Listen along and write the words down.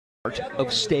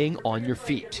of staying on your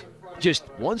feet. Just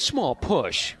one small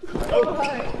push,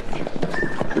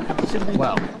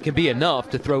 well, can be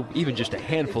enough to throw even just a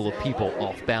handful of people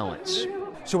off balance.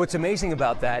 So what's amazing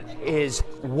about that is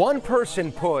one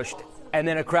person pushed and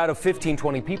then a crowd of 15,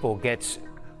 20 people gets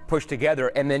pushed together,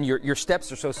 and then your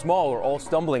steps are so small, we're all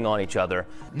stumbling on each other.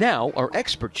 Now our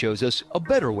expert shows us a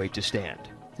better way to stand.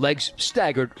 Legs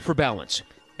staggered for balance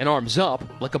and arms up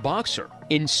like a boxer.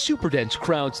 In super dense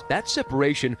crowds, that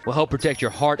separation will help protect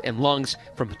your heart and lungs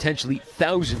from potentially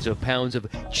thousands of pounds of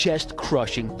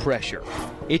chest-crushing pressure.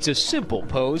 It's a simple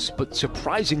pose, but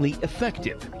surprisingly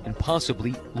effective and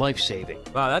possibly life-saving.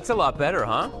 Wow, that's a lot better,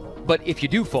 huh? But if you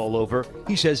do fall over,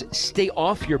 he says stay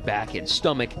off your back and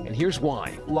stomach, and here's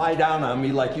why. Lie down on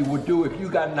me like you would do if you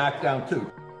got knocked down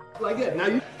too. Like that. Now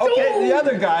you. Okay, the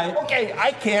other guy. Okay,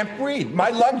 I can't breathe. My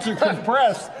lungs are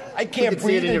compressed. I can't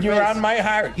breathe, and you're on my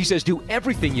heart. He says do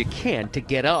everything you can to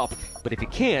get up, but if you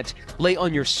can't, lay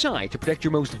on your side to protect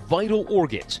your most vital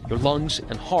organs, your lungs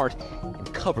and heart,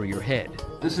 and cover your head.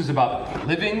 This is about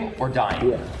living or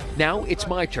dying. Yeah. Now it's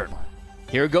my turn.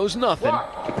 Here goes nothing.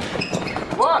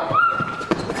 What?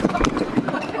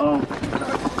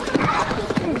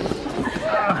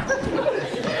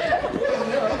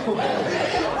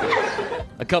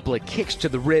 A couple of kicks to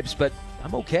the ribs, but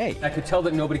I'm okay. I could tell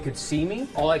that nobody could see me.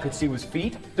 All I could see was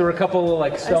feet. There were a couple of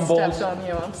like stumbles. I stepped on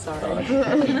you, I'm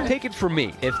sorry. Take it from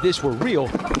me, if this were real,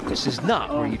 this is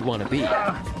not where you'd want to be.